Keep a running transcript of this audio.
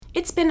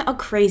It's been a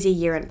crazy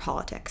year in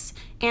politics,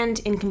 and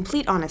in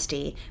complete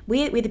honesty,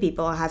 we at We the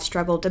People have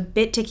struggled a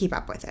bit to keep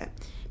up with it.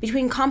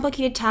 Between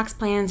complicated tax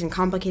plans and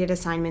complicated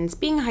assignments,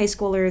 being high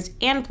schoolers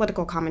and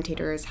political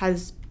commentators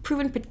has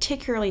proven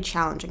particularly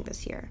challenging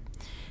this year.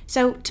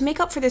 So, to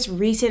make up for this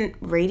recent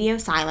radio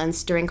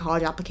silence during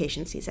college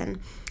application season,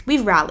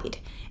 we've rallied,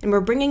 and we're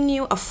bringing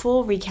you a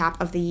full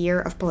recap of the year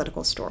of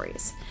political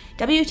stories.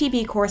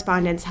 WTB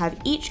correspondents have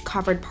each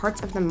covered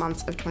parts of the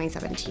months of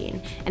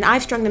 2017, and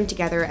I've strung them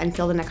together and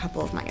filled in a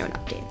couple of my own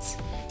updates.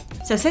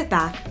 So sit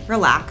back,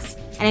 relax,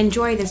 and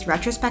enjoy this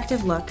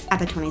retrospective look at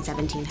the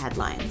 2017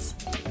 headlines.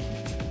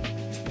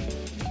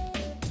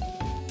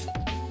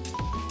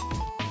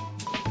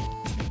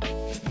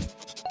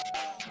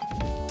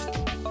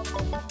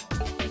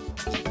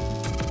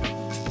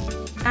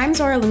 I'm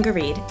Zora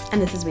Lunga-Reid,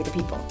 and this is We the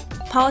People,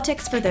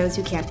 politics for those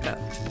who can't vote.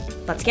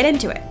 Let's get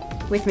into it,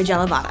 with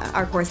Majella Vada,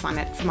 our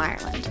correspondent from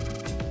Ireland.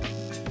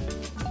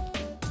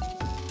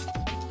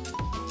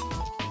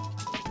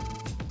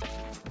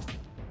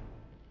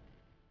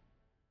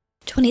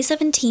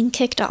 "2017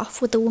 kicked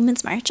off with the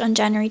Women's March on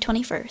January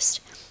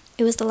 21st.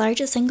 It was the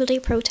largest single-day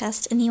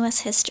protest in US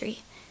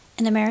history.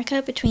 In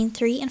America, between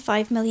 3 and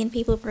 5 million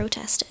people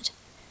protested.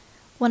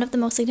 One of the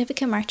most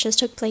significant marches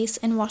took place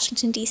in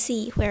Washington,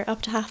 D.C., where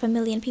up to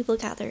 500,000 people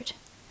gathered.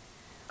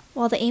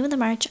 While the aim of the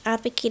march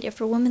advocated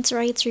for women's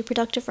rights,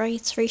 reproductive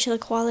rights, racial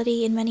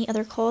equality, and many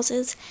other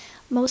causes,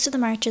 most of the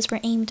marches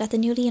were aimed at the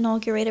newly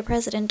inaugurated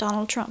President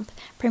Donald Trump,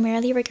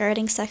 primarily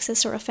regarding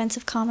sexist or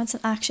offensive comments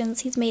and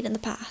actions he's made in the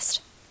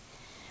past.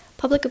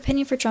 Public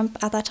opinion for Trump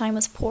at that time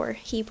was poor.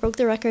 He broke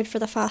the record for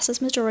the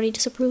fastest majority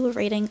disapproval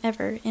rating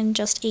ever in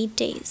just 8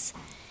 days.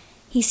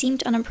 He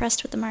seemed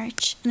unimpressed with the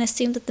march, and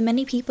assumed that the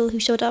many people who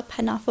showed up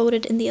had not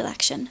voted in the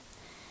election.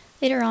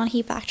 Later on,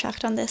 he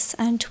backtracked on this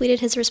and tweeted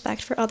his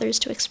respect for others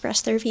to express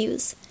their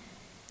views.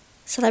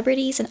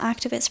 Celebrities and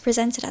activists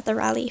presented at the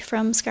rally,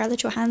 from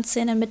Scarlett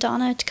Johansson and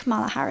Madonna to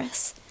Kamala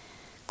Harris.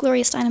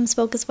 Gloria Steinem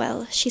spoke as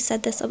well. She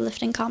said this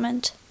uplifting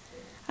comment: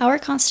 "Our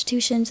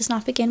Constitution does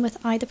not begin with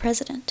I, the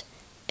President.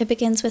 It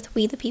begins with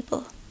we, the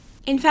people."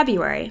 In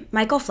February,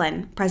 Michael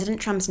Flynn,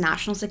 President Trump's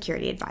national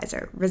security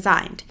advisor,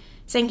 resigned,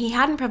 saying he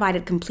hadn't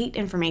provided complete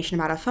information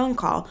about a phone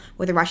call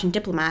with the Russian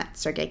diplomat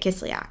Sergei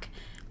Kislyak.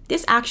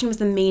 This action was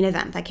the main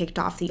event that kicked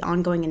off the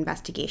ongoing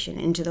investigation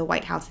into the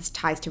White House's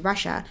ties to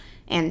Russia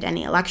and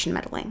any election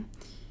meddling.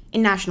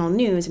 In national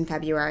news in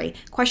February,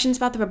 questions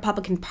about the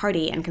Republican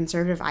Party and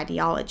conservative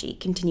ideology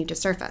continued to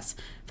surface,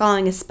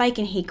 following a spike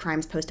in hate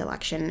crimes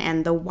post-election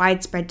and the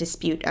widespread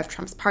dispute of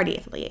Trump's party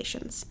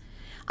affiliations.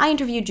 I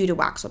interviewed Judah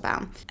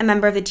Waxelbaum, a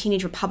member of the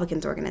Teenage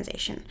Republicans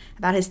organization,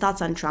 about his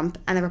thoughts on Trump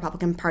and the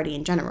Republican Party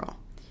in general.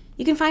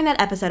 You can find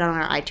that episode on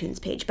our iTunes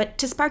page, but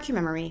to spark your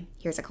memory,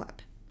 here's a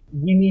clip.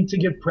 We need to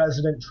give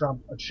President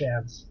Trump a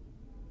chance.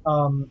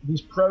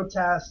 These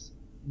protests,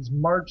 these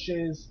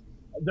marches,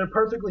 they're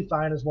perfectly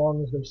fine as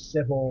long as they're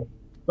civil.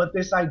 But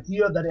this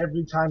idea that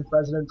every time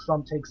President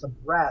Trump takes a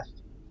breath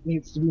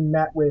needs to be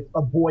met with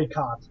a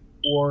boycott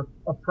or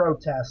a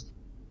protest,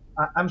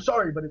 I'm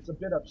sorry, but it's a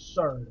bit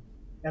absurd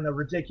and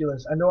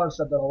ridiculous. I know I've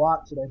said that a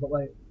lot today, but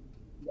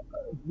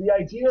the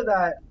idea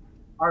that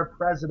our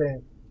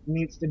president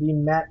needs to be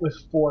met with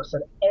force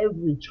at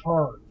every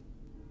turn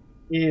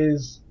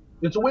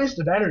it's a waste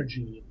of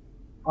energy.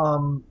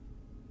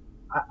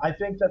 I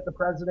think that the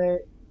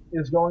president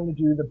is going to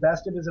do the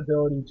best of his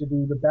ability to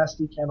do the best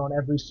he can on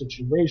every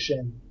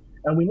situation,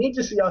 and we need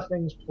to see how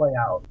things play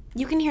out.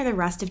 You can hear the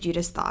rest of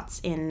Judah's thoughts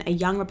in A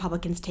Young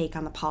Republican's Take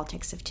on the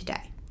Politics of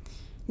Today.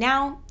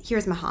 Now,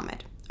 here's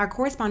Mohammed, our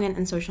correspondent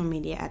and social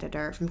media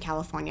editor from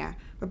California,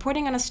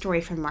 reporting on a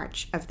story from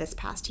March of this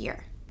past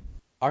year.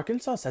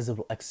 Arkansas says it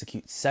will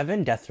execute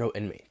 7 death row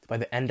inmates by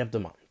the end of the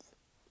month.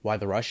 Why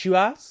the rush, you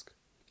ask?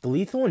 The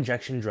lethal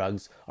injection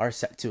drugs are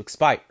set to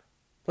expire.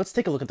 Let's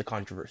take a look at the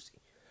controversy.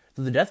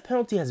 Though the death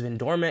penalty has been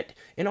dormant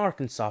in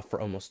Arkansas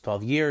for almost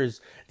 12 years,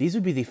 these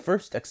would be the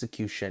first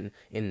execution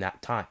in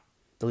that time.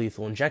 The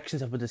lethal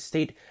injections have put the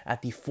state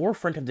at the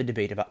forefront of the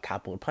debate about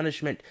capital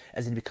punishment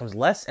as it becomes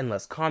less and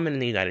less common in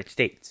the United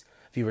States.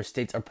 Fewer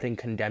states are putting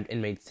condemned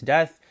inmates to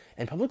death,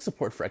 and public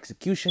support for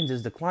executions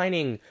is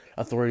declining.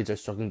 Authorities are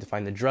struggling to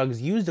find the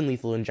drugs used in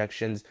lethal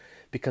injections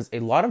because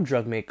a lot of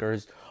drug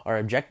makers are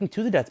objecting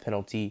to the death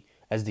penalty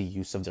as the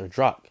use of their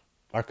drug.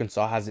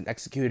 Arkansas hasn't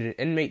executed an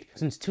inmate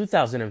since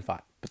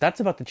 2005, but that's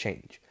about to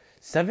change.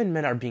 7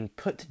 men are being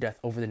put to death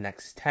over the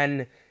next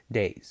 10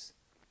 days.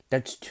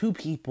 That's 2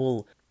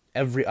 people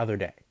every other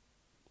day.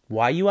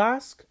 Why, you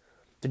ask?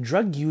 The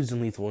drug used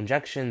in lethal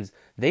injections,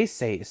 they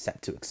say, is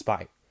set to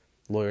expire.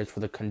 Lawyers for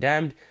the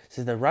condemned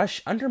say the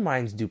rush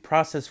undermines due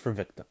process for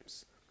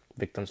victims.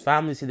 Victims'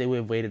 families say they would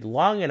have waited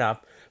long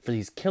enough for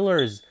these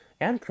killers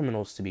and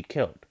criminals to be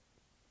killed.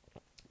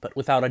 But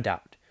without a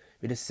doubt,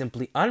 it is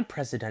simply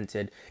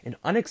unprecedented and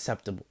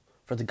unacceptable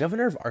for the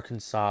governor of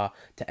Arkansas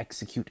to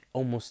execute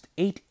almost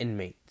 8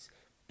 inmates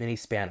in a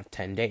span of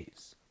 10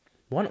 days.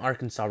 One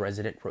Arkansas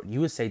resident wrote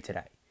USA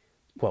Today,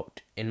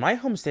 quote, "In my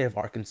home state of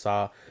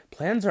Arkansas,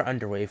 plans are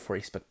underway for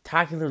a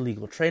spectacular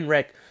legal train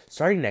wreck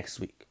starting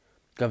next week.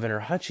 Governor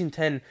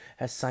Hutchinson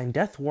has signed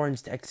death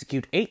warrants to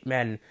execute 8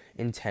 men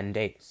in 10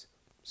 days,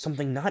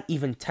 something not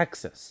even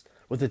Texas,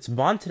 with its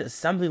vaunted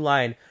assembly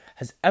line,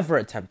 has ever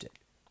attempted.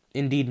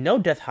 Indeed, no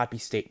death-happy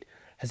state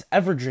has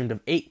ever dreamed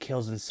of 8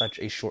 kills in such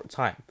a short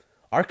time.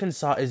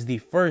 Arkansas is the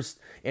first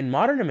in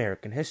modern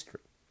American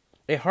history.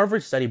 A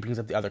Harvard study brings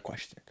up the other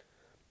question.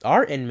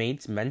 Are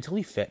inmates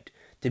mentally fit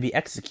to be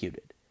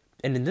executed?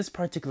 And in this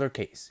particular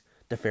case,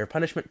 the Fair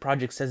Punishment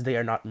Project says they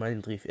are not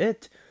mentally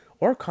fit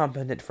or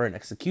competent for an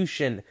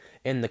execution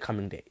in the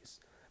coming days.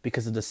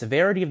 Because of the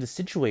severity of the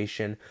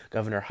situation,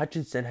 Governor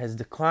Hutchinson has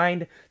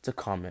declined to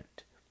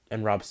comment.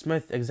 And Rob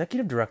Smith,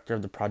 executive director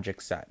of the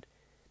project, said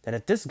that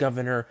if this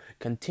governor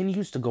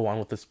continues to go on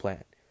with this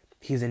plan,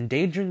 he is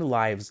endangering the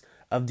lives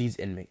of these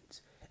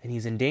inmates, and he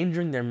is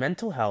endangering their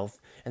mental health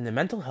and the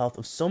mental health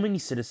of so many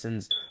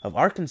citizens of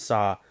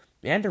Arkansas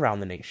and around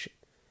the nation.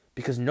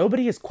 Because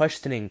nobody is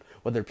questioning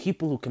whether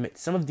people who commit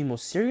some of the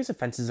most serious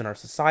offenses in our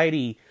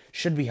society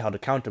should be held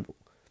accountable.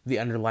 The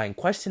underlying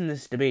question in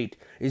this debate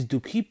is, do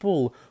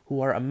people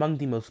who are among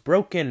the most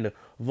broken,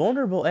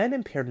 vulnerable, and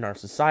impaired in our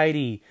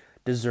society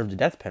deserve the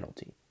death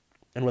penalty?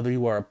 And whether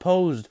you are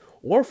opposed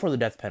or for the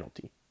death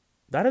penalty,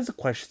 that is a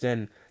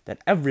question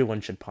that everyone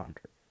should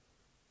ponder.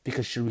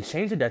 Because should we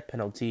change the death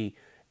penalty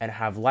and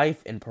have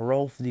life and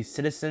parole for these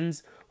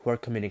citizens who are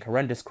committing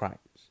horrendous crimes?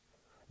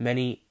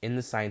 Many in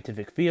the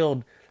scientific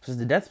field says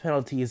the death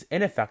penalty is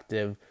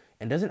ineffective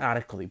and doesn't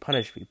adequately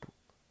punish people.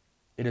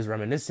 It is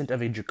reminiscent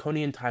of a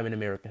draconian time in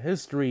American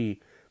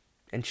history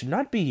and should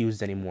not be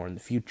used anymore in the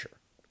future.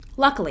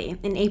 Luckily,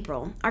 in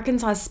April,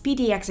 Arkansas's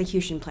speedy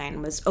execution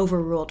plan was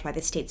overruled by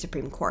the state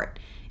Supreme Court,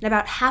 and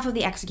about half of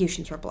the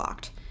executions were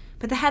blocked.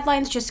 But the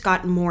headlines just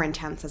got more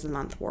intense as the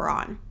month wore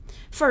on.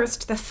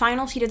 First, the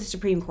final seat of the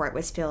Supreme Court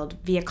was filled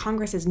via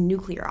Congress's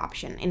nuclear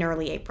option in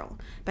early April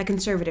by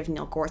conservative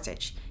Neil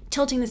Gorsuch,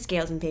 tilting the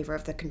scales in favor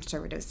of the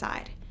conservative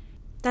side.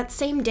 That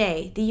same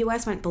day, the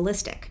U.S. went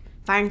ballistic,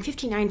 firing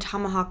 59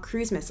 Tomahawk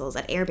cruise missiles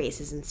at air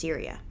bases in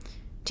Syria.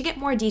 To get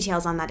more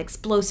details on that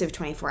explosive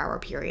 24-hour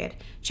period,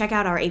 check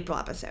out our April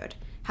episode,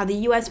 How the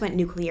U.S. Went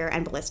Nuclear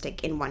and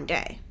Ballistic in One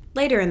Day.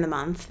 Later in the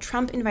month,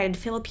 Trump invited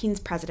Philippines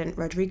President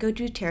Rodrigo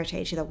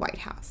Duterte to the White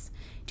House.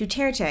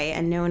 Duterte,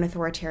 a known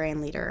authoritarian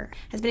leader,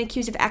 has been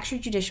accused of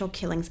extrajudicial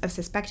killings of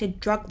suspected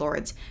drug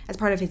lords as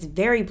part of his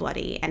very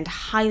bloody and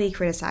highly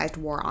criticized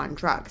war on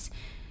drugs.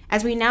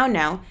 As we now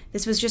know,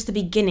 this was just the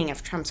beginning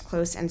of Trump's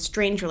close and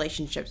strange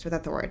relationships with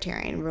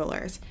authoritarian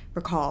rulers.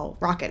 Recall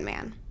Rocket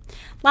Man.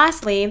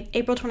 Lastly,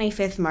 April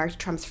 25th marked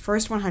Trump's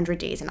first 100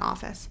 days in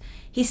office.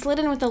 He slid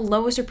in with the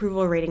lowest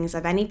approval ratings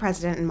of any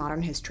president in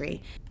modern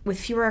history, with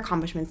fewer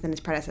accomplishments than his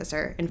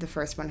predecessor in the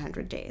first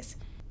 100 days.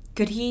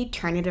 Could he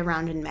turn it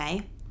around in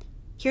May?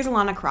 Here's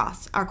Alana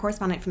Cross, our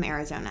correspondent from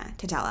Arizona,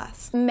 to tell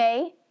us.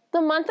 May,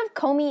 the month of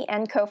Comey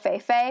and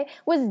Covfefe,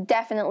 was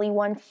definitely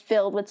one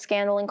filled with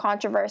scandal and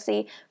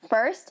controversy.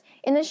 First,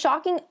 in a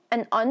shocking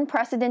and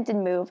unprecedented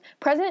move,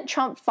 President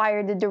Trump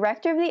fired the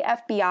director of the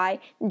FBI,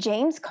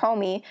 James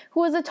Comey,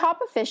 who was a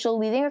top official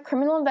leading a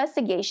criminal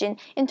investigation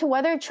into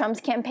whether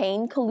Trump's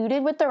campaign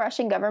colluded with the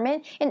Russian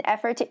government in an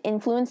effort to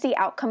influence the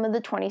outcome of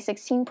the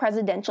 2016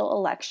 presidential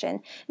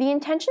election. The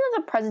intention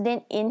of the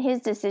president in his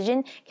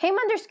decision came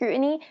under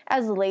scrutiny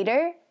as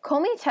later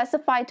Comey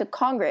testified to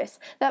Congress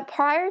that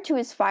prior to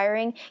his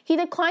firing, he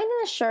declined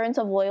an assurance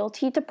of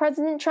loyalty to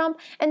President Trump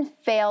and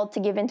failed to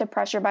give in to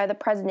pressure by the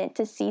president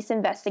to cease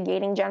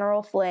investigating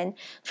General Flynn.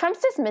 Trump's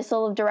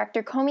dismissal of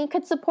Director Comey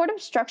could support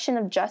obstruction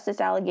of justice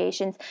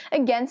allegations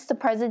against the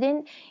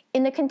president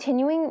in the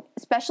continuing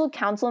special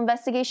counsel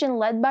investigation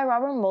led by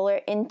Robert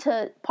Mueller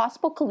into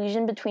possible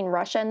collusion between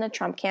Russia and the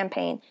Trump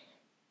campaign.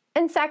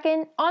 And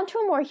second, on to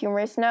a more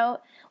humorous note,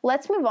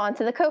 let's move on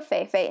to the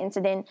Covfefe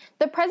incident.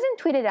 The president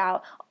tweeted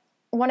out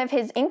one of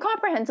his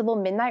incomprehensible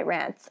midnight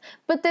rants,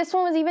 but this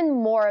one was even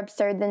more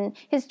absurd than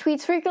his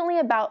tweets frequently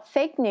about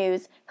fake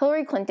news,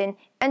 Hillary Clinton,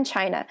 and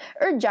China,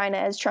 or Gina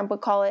as Trump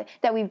would call it,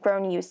 that we've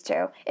grown used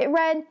to. It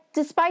read,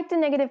 despite the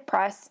negative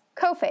press,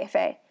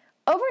 Covfefe.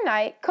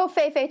 Overnight,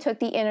 Covfefe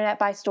took the internet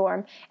by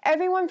storm.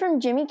 Everyone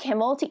from Jimmy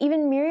Kimmel to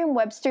even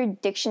Merriam-Webster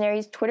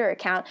Dictionary's Twitter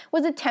account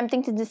was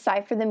attempting to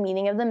decipher the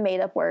meaning of the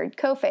made-up word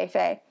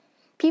Covfefe.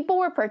 People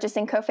were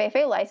purchasing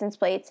Covfefe license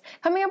plates,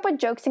 coming up with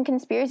jokes and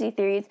conspiracy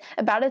theories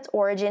about its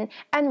origin,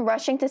 and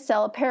rushing to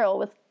sell apparel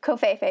with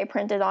Covfefe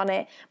printed on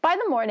it. By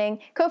the morning,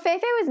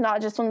 Covfefe was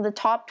not just one of the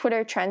top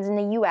Twitter trends in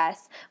the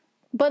US,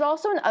 but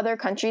also in other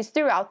countries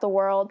throughout the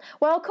world.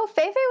 While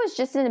Covfefe was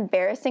just an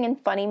embarrassing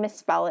and funny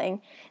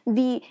misspelling,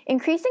 the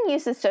increasing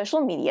use of social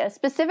media,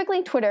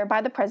 specifically Twitter, by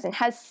the president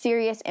has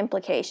serious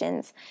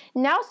implications.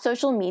 Now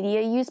social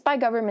media used by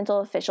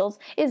governmental officials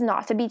is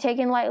not to be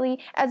taken lightly,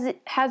 as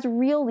it has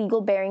real legal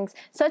bearings,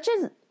 such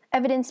as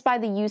evidenced by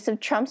the use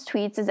of Trump's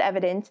tweets as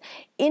evidence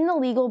in the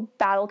legal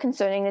battle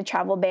concerning the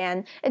travel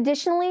ban.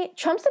 Additionally,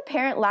 Trump's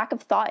apparent lack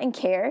of thought and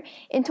care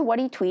into what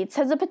he tweets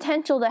has the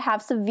potential to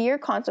have severe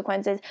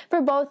consequences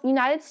for both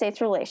United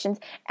States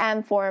relations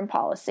and foreign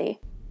policy.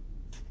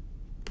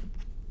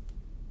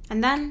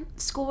 And then,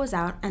 school was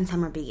out and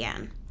summer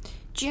began.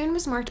 June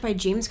was marked by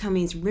James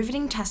Comey's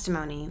riveting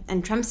testimony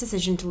and Trump's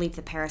decision to leave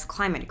the Paris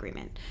Climate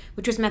Agreement,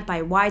 which was met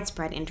by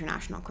widespread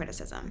international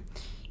criticism.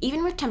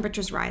 Even with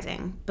temperatures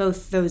rising,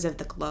 both those of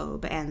the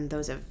globe and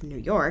those of New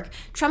York,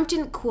 Trump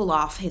didn't cool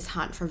off his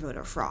hunt for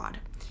voter fraud.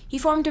 He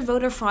formed a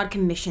voter fraud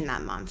commission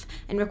that month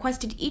and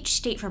requested each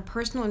state for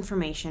personal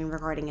information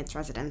regarding its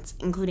residents,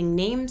 including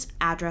names,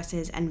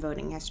 addresses, and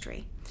voting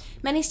history.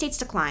 Many states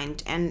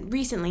declined, and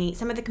recently,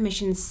 some of the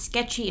commission's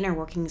sketchy inner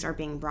workings are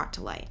being brought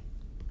to light.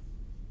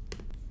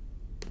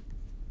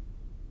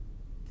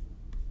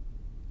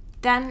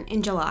 Then,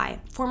 in July,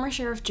 former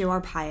Sheriff Joe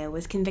Arpaio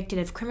was convicted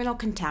of criminal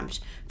contempt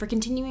for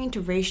continuing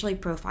to racially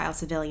profile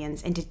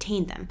civilians and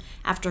detain them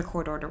after a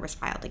court order was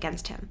filed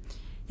against him.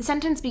 The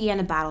sentence began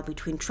a battle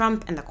between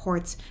Trump and the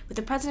courts, with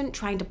the president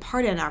trying to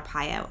pardon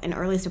Arpaio, an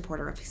early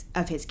supporter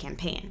of his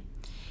campaign.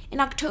 In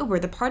October,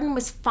 the pardon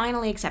was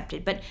finally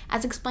accepted, but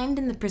as explained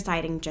in the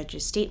presiding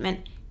judge's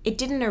statement, it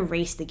didn't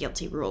erase the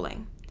guilty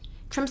ruling.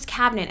 Trump's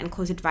cabinet and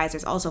close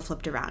advisors also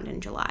flipped around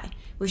in July,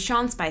 with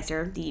Sean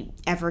Spicer, the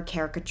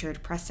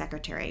ever-caricatured press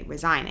secretary,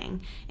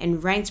 resigning,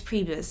 and Reince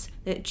Priebus,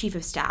 the chief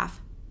of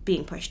staff,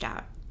 being pushed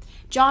out.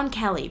 John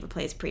Kelly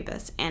replaced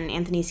Priebus, and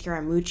Anthony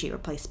Scaramucci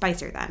replaced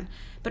Spicer then,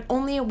 but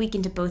only a week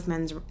into both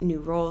men's new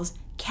roles,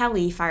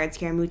 Kelly fired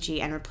Scaramucci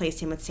and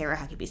replaced him with Sarah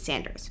Huckabee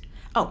Sanders.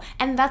 Oh,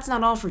 and that's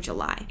not all for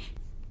July.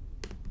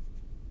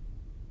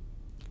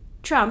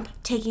 Trump,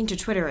 taking to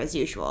Twitter as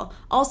usual,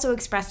 also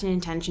expressed an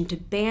intention to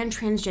ban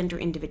transgender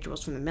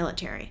individuals from the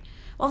military.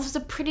 While this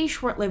was a pretty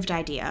short-lived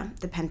idea,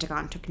 the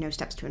Pentagon took no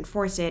steps to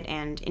enforce it,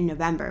 and in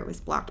November was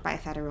blocked by a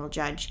federal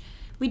judge,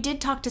 we did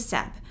talk to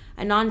Seb,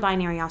 a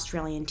non-binary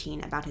Australian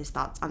teen, about his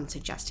thoughts on the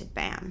suggested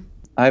ban.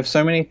 I have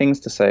so many things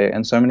to say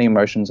and so many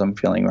emotions I'm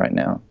feeling right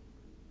now.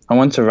 I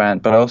want to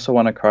rant, but I also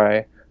want to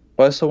cry,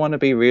 but I also want to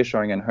be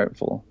reassuring and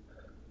hopeful.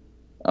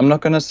 I'm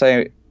not going to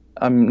say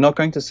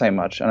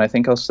much, and I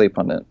think I'll sleep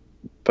on it.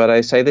 But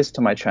I say this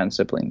to my trans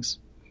siblings.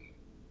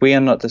 We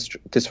are not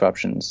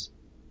disruptions.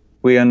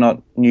 We are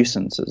not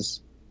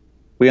nuisances.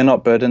 We are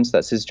not burdens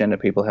that cisgender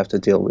people have to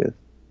deal with.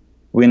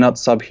 We are not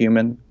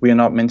subhuman. We are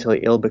not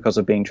mentally ill because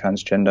of being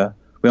transgender.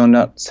 We are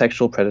not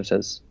sexual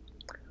predators.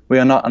 We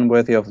are not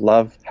unworthy of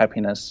love,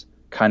 happiness,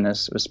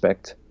 kindness,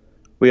 respect.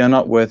 We are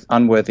not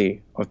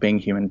unworthy of being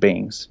human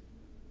beings.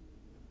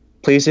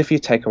 Please, if you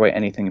take away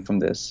anything from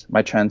this,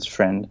 my trans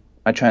friend,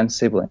 my trans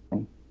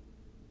sibling,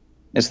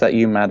 it's that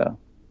you matter.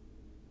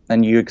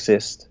 And you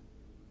exist.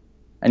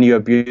 And you are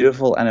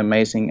beautiful and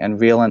amazing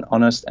and real and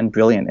honest and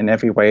brilliant in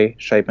every way,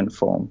 shape, and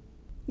form.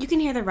 You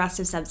can hear the rest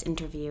of Seb's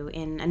interview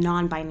in a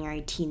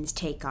non-binary teen's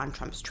take on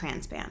Trump's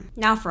trans ban.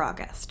 Now for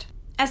August.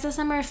 As the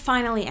summer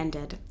finally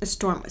ended, a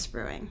storm was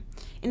brewing.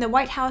 In the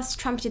White House,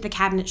 Trump did the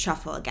cabinet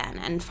shuffle again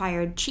and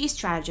fired chief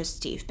strategist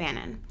Steve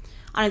Bannon.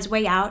 On his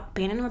way out,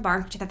 Bannon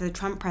remarked that the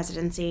Trump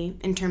presidency,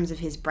 in terms of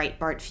his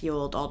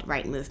Breitbart-fueled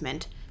alt-right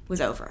movement,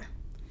 was over.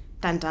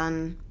 Dun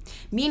dun.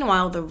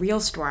 Meanwhile, the real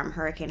storm,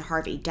 Hurricane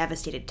Harvey,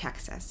 devastated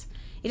Texas.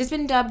 It has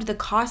been dubbed the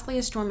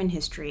costliest storm in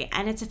history,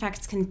 and its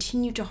effects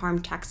continue to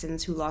harm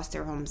Texans who lost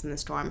their homes in the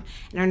storm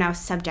and are now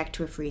subject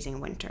to a freezing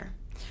winter.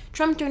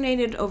 Trump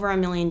donated over $1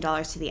 million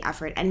to the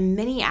effort, and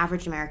many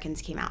average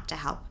Americans came out to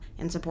help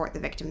and support the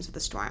victims of the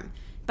storm.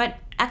 But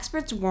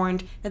experts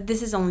warned that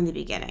this is only the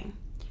beginning.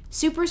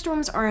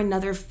 Superstorms are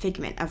another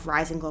figment of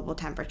rising global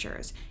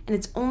temperatures, and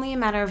it's only a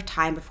matter of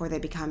time before they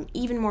become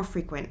even more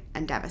frequent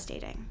and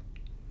devastating.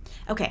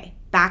 Okay,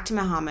 back to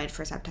Muhammad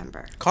for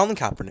September. Colin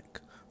Kaepernick,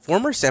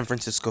 former San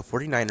Francisco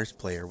 49ers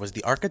player, was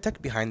the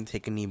architect behind the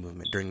Take a Knee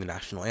movement during the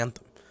national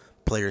anthem.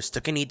 Players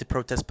took a knee to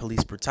protest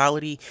police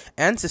brutality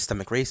and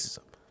systemic racism.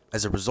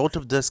 As a result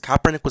of this,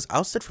 Kaepernick was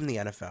ousted from the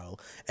NFL,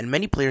 and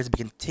many players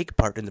began to take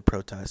part in the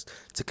protest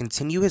to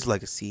continue his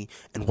legacy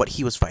and what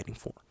he was fighting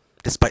for.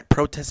 Despite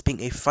protests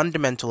being a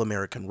fundamental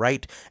American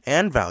right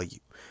and value,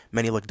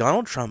 many like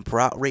Donald Trump were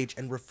outraged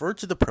and referred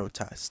to the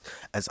protests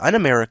as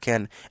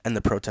un-American and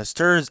the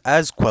protesters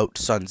as, quote,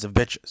 sons of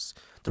bitches.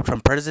 The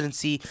Trump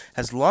presidency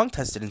has long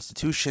tested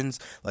institutions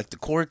like the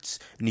courts,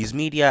 news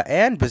media,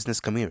 and business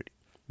community.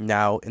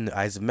 Now, in the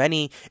eyes of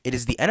many, it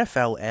is the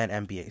NFL and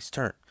NBA's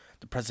turn.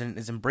 The president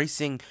is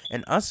embracing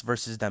an us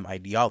versus them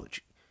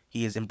ideology.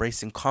 He is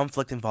embracing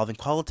conflict involving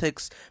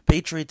politics,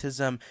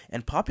 patriotism,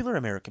 and popular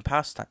American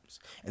pastimes,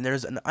 and there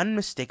is an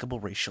unmistakable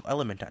racial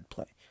element at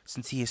play,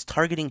 since he is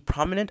targeting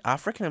prominent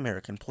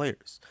African-American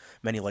players.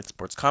 Many, like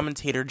sports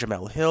commentator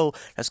Jamel Hill,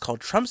 has called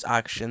Trump's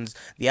actions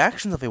the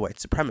actions of a white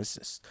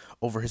supremacist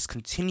over his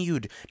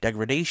continued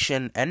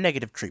degradation and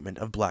negative treatment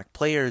of black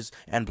players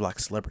and black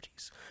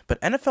celebrities. But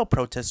NFL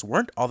protests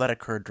weren't all that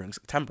occurred during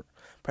September.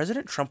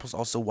 President Trump was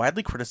also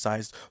widely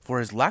criticized for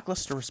his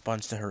lackluster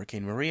response to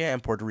Hurricane Maria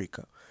in Puerto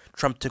Rico.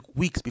 Trump took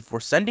weeks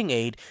before sending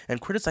aid and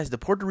criticized the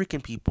Puerto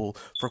Rican people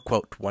for,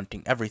 quote,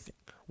 wanting everything.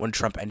 When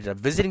Trump ended up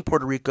visiting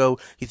Puerto Rico,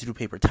 he threw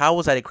paper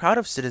towels at a crowd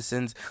of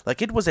citizens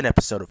like it was an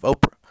episode of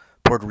Oprah.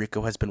 Puerto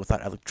Rico has been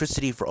without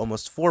electricity for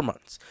almost 4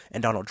 months,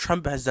 and Donald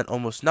Trump has done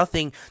almost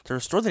nothing to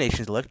restore the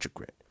nation's electric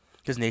grid.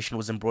 His nation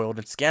was embroiled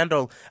in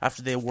scandal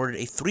after they awarded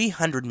a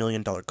 $300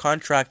 million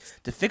contract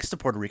to fix the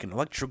Puerto Rican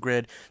electric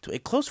grid to a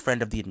close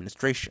friend of the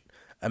administration.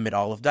 Amid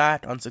all of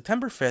that, on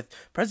September 5th,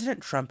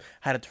 President Trump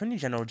had Attorney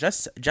General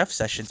Jeff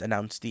Sessions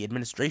announce the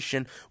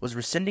administration was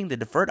rescinding the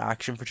Deferred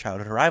Action for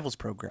Childhood Arrivals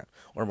program,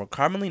 or more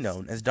commonly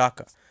known as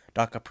DACA.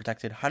 DACA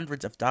protected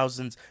hundreds of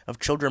thousands of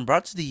children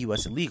brought to the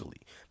U.S.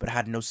 illegally, but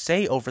had no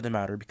say over the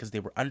matter because they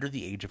were under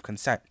the age of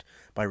consent.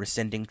 By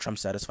rescinding, Trump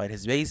satisfied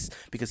his base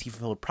because he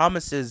fulfilled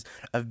promises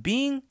of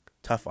being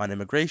tough on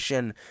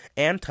immigration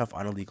and tough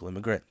on illegal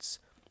immigrants.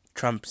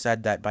 Trump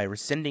said that by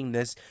rescinding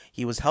this,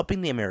 he was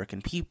helping the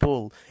American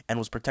people and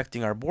was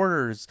protecting our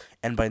borders,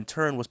 and by in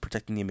turn was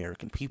protecting the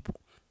American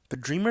people. The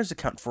Dreamers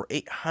account for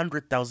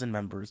 800,000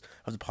 members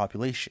of the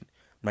population.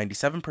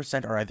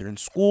 97% are either in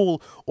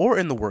school or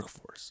in the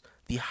workforce,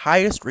 the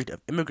highest rate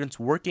of immigrants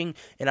working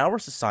in our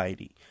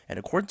society, and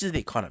according to The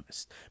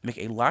Economist, make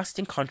a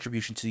lasting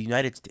contribution to the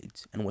United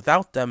States, and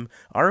without them,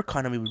 our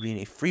economy would be in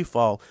a free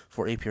fall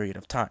for a period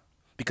of time,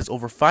 because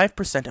over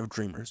 5% of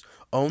Dreamers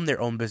own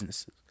their own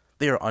businesses.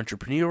 They are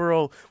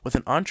entrepreneurial with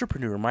an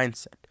entrepreneur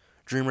mindset.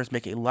 Dreamers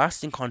make a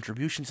lasting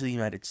contribution to the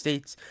United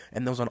States,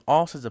 and those on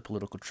all sides of the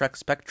political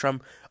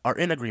spectrum are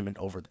in agreement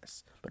over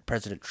this. But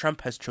President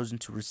Trump has chosen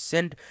to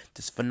rescind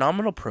this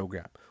phenomenal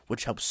program,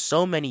 which helps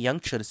so many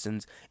young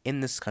citizens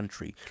in this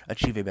country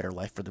achieve a better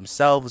life for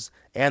themselves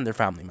and their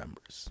family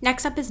members.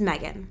 Next up is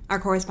Megan, our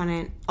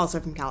correspondent,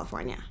 also from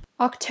California.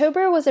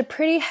 October was a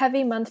pretty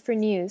heavy month for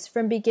news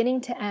from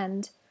beginning to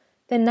end.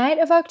 The night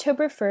of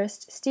October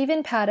 1st,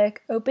 Stephen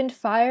Paddock opened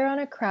fire on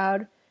a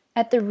crowd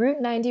at the Route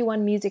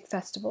 91 Music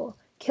Festival,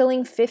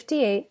 killing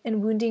 58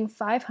 and wounding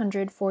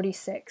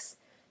 546.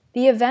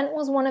 The event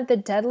was one of the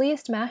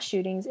deadliest mass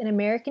shootings in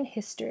American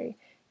history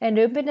and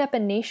opened up a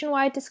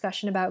nationwide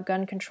discussion about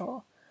gun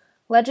control.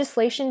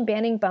 Legislation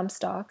banning bump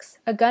stocks,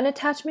 a gun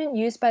attachment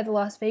used by the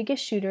Las Vegas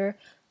shooter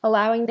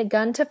allowing the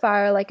gun to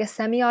fire like a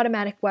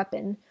semi-automatic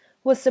weapon,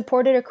 was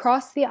supported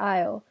across the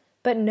aisle,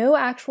 but no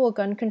actual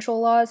gun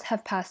control laws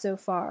have passed so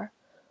far.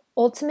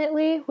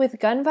 Ultimately, with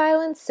gun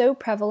violence so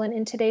prevalent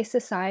in today's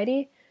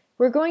society,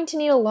 we're going to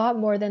need a lot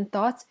more than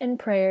thoughts and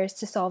prayers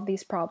to solve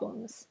these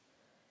problems.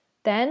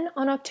 Then,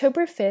 on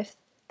October 5th,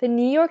 the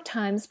New York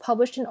Times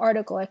published an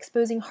article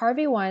exposing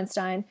Harvey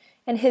Weinstein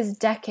and his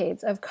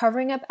decades of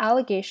covering up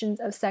allegations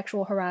of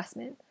sexual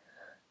harassment.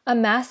 A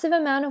massive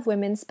amount of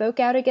women spoke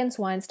out against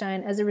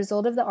Weinstein as a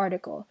result of the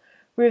article,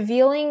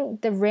 revealing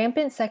the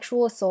rampant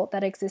sexual assault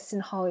that exists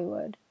in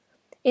Hollywood.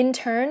 In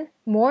turn,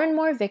 more and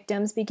more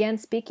victims began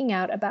speaking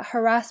out about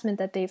harassment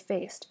that they've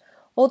faced,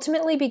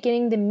 ultimately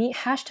beginning the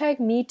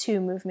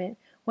 #MeToo movement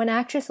when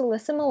actress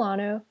Alyssa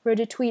Milano wrote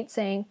a tweet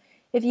saying,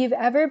 "If you've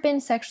ever been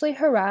sexually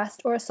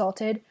harassed or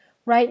assaulted,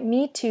 write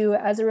Me Too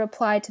as a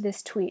reply to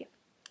this tweet."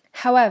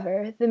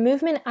 However, the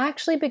movement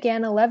actually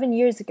began 11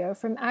 years ago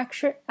from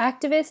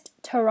activist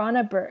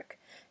Tarana Burke,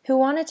 who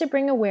wanted to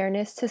bring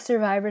awareness to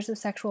survivors of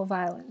sexual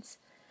violence.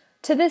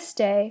 To this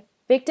day,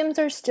 victims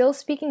are still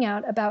speaking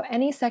out about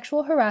any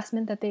sexual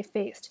harassment that they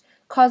faced,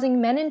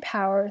 causing men in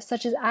power,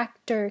 such as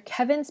actor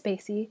Kevin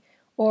Spacey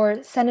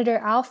or Senator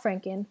Al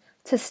Franken,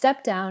 to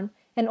step down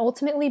and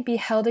ultimately be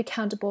held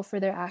accountable for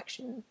their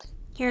actions.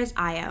 Here's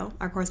Io,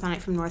 our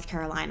correspondent from North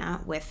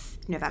Carolina, with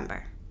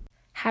November.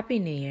 Happy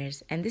New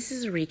Year's, and this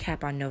is a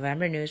recap on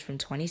November news from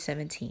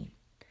 2017.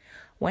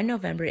 One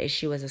November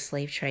issue was a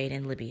slave trade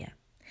in Libya.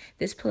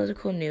 This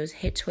political news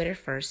hit Twitter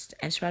first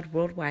and spread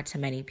worldwide to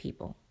many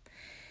people.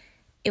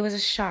 It was a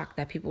shock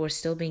that people were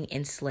still being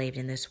enslaved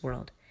in this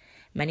world.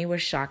 Many were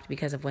shocked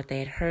because of what they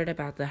had heard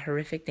about the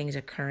horrific things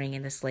occurring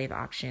in the slave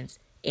auctions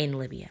in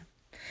Libya.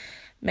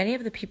 Many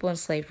of the people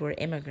enslaved were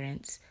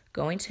immigrants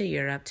going to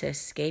Europe to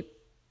escape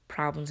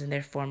problems in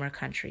their former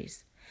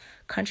countries.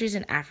 Countries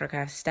in Africa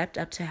have stepped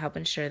up to help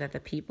ensure that the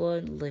people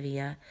in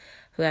Libya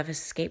who have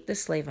escaped the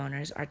slave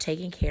owners are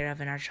taken care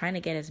of and are trying to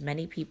get as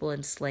many people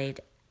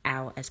enslaved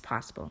out as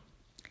possible.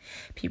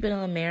 People in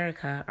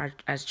America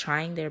are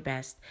trying their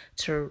best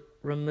to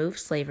remove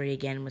slavery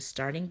again with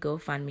starting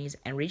GoFundMes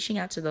and reaching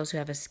out to those who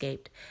have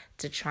escaped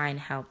to try and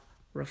help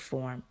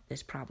reform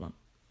this problem.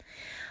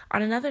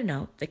 On another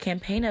note, the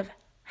campaign of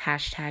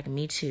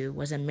 #MeToo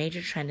was a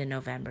major trend in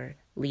November,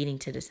 leading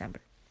to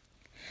December.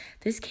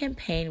 This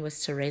campaign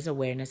was to raise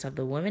awareness of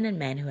the women and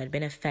men who had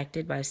been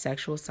affected by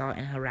sexual assault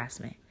and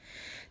harassment.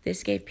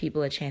 This gave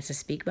people a chance to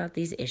speak about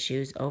these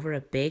issues over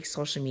a big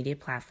social media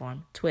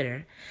platform,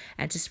 Twitter,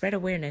 and to spread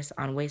awareness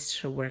on ways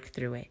to work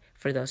through it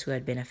for those who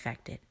had been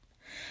affected.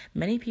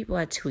 Many people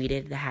had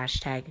tweeted the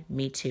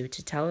 #MeToo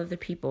to tell other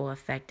people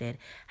affected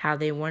how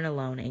they weren't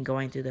alone in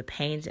going through the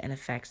pains and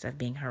effects of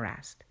being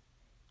harassed.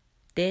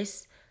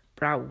 This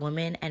brought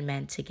women and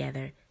men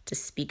together to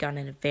speak on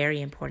a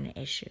very important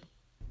issue.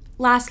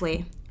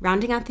 Lastly,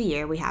 rounding out the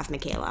year, we have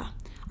Michaela,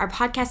 our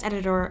podcast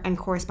editor and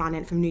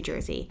correspondent from New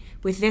Jersey,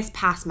 with this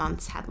past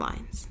month's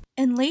headlines.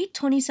 In late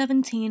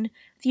 2017,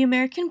 the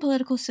American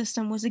political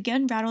system was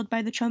again rattled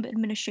by the Trump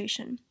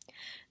administration.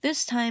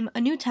 This time,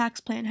 a new tax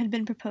plan had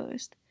been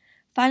proposed.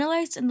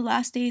 Finalized in the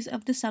last days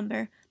of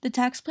December, the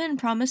tax plan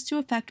promised to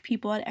affect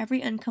people at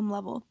every income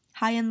level.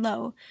 high and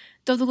low,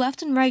 though the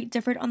left and right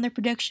differed on their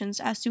predictions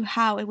as to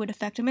how it would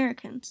affect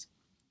Americans.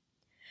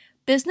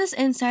 Business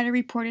Insider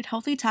reported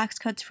healthy tax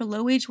cuts for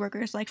low-wage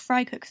workers like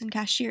fry cooks and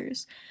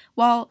cashiers,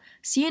 while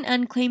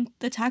CNN claimed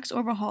the tax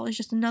overhaul is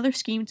just another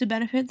scheme to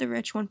benefit the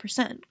rich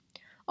 1%.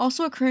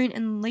 Also occurring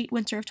in late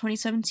winter of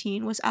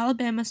 2017 was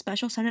Alabama's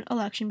special Senate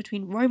election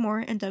between Roy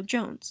Moore and Doug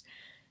Jones.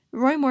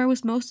 Roy Moore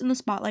was most in the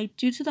spotlight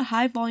due to the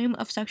high volume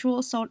of sexual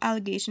assault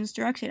allegations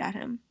directed at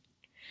him.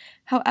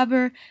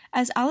 However,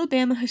 as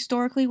Alabama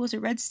historically was a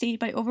red state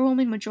by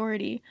overwhelming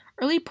majority,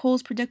 early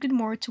polls predicted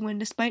Moore to win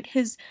despite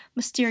his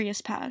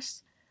mysterious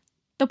past.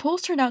 The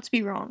polls turned out to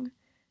be wrong.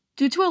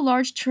 Due to a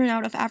large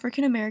turnout of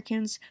African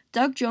Americans,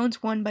 Doug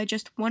Jones won by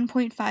just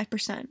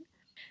 1.5%.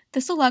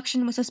 This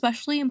election was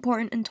especially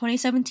important in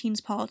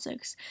 2017's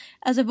politics,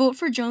 as a vote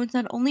for Jones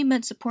not only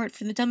meant support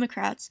for the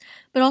Democrats,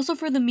 but also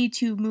for the Me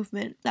Too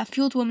movement that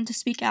fueled women to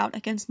speak out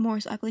against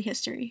Moore's ugly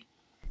history.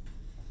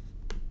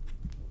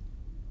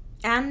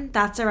 And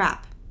that's a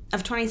wrap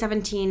of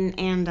 2017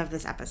 and of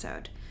this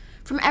episode.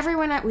 From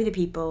everyone at We the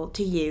People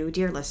to you,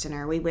 dear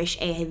listener, we wish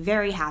a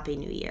very happy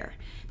new year.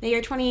 May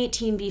your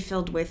 2018 be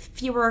filled with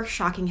fewer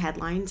shocking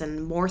headlines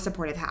and more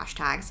supportive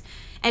hashtags,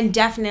 and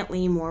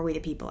definitely more We the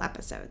People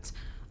episodes.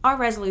 Our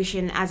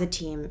resolution as a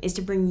team is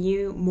to bring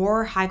you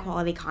more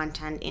high-quality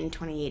content in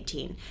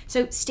 2018,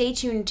 so stay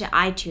tuned to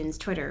iTunes,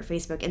 Twitter,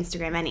 Facebook,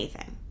 Instagram,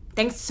 anything.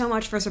 Thanks so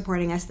much for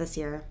supporting us this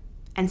year,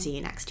 and see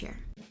you next year.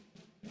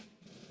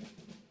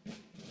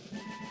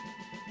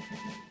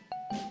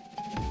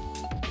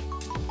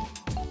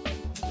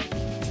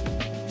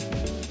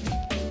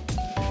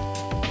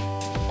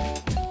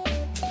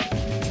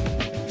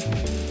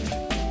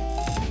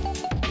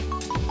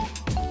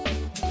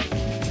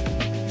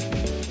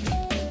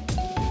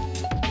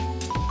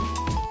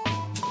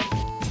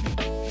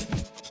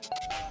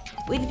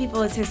 We the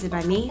People is hosted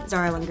by me,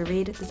 Zara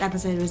Lungerreed. This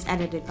episode was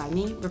edited by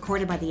me,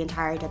 recorded by the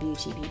entire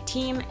WTB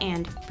team,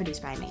 and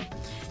produced by me.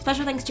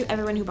 Special thanks to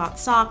everyone who bought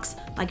socks,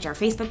 liked our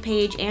Facebook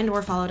page, and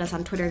or followed us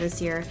on Twitter this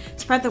year.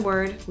 Spread the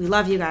word. We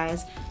love you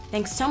guys.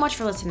 Thanks so much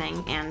for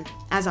listening, and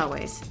as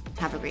always,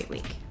 have a great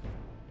week.